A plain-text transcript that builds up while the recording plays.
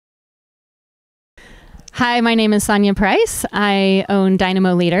Hi, my name is Sonja Price. I own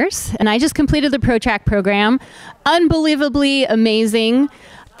Dynamo Leaders, and I just completed the ProTrack program. Unbelievably amazing.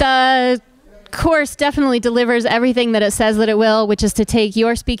 The course definitely delivers everything that it says that it will, which is to take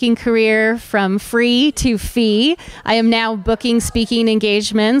your speaking career from free to fee. I am now booking speaking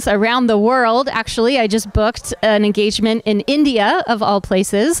engagements around the world. Actually, I just booked an engagement in India, of all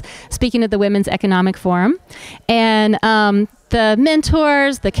places, speaking at the Women's Economic Forum. And the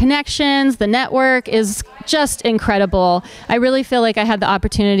mentors, the connections, the network is just incredible. I really feel like I had the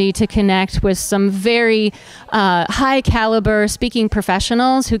opportunity to connect with some very high caliber speaking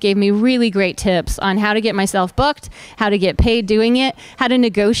professionals who gave me really great tips on how to get myself booked, how to get paid doing it, how to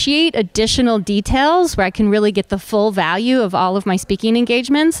negotiate additional details where I can really get the full value of all of my speaking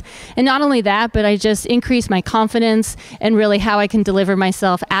engagements. And not only that, but I just increased my confidence and really how I can deliver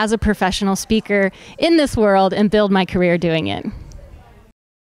myself as a professional speaker in this world and build my career doing it.